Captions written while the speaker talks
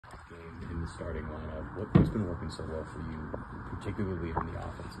in the starting lineup. What's been working so well for you, particularly on the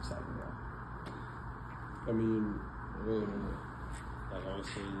offensive side of the ball? I mean, like I always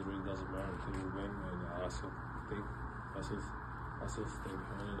say, it really doesn't matter until we win, and I still stay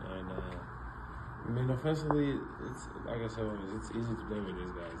behind it. And I mean, offensively, it's like I said always, it's easy to play with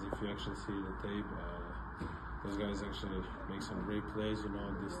these guys. If you actually see the tape, those guys actually make some great plays. You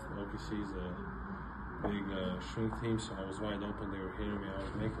know, this OKC is a big shrink team, so I was wide open. They were hitting me. I was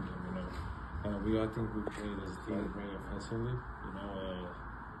making them. You know, I think we played as a team very offensively. You know,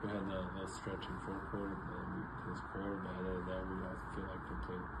 we had that stretch in fourth quarter and we scored. But other than that, I feel like we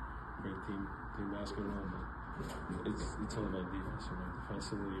played great team basketball. But it's all about defense. You know,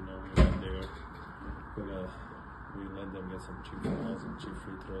 defensively, you know, we went there. We let them get some cheap fouls and cheap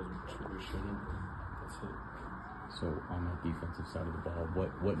free throws, which we shouldn't. That's it. So on that defensive side of the ball,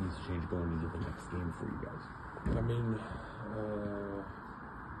 what needs to change going into the next game for you guys? I mean,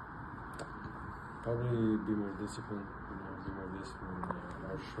 probably be more disciplined. You know, be more disciplined.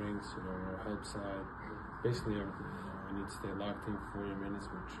 Our shrinks, you know, our help side, basically everything. You know, we need to stay locked in for 40 minutes,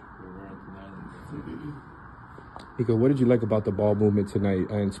 which we weren't tonight. Niko, what did you like about the ball movement tonight,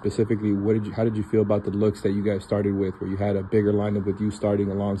 and specifically, how did you feel about the looks that you guys started with, where you had a bigger lineup with you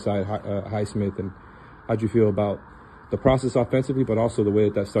starting alongside Highsmith, and how'd you feel about the process offensively, but also the way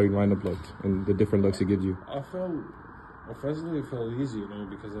that starting lineup looked and the different looks it gives you? I felt offensively, it felt easy, you know,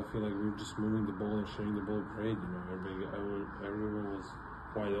 because I feel like we were just moving the ball and shooting the ball great. You know, everyone was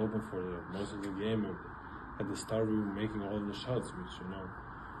wide open for most of the game. At the start, we were making all of the shots, which, you know,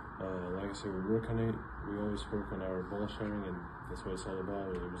 like I said, we work on it. We always work on our ball sharing, and that's what it's all about.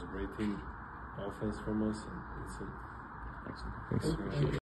 It was a great team offense from us, and that's it. Thanks.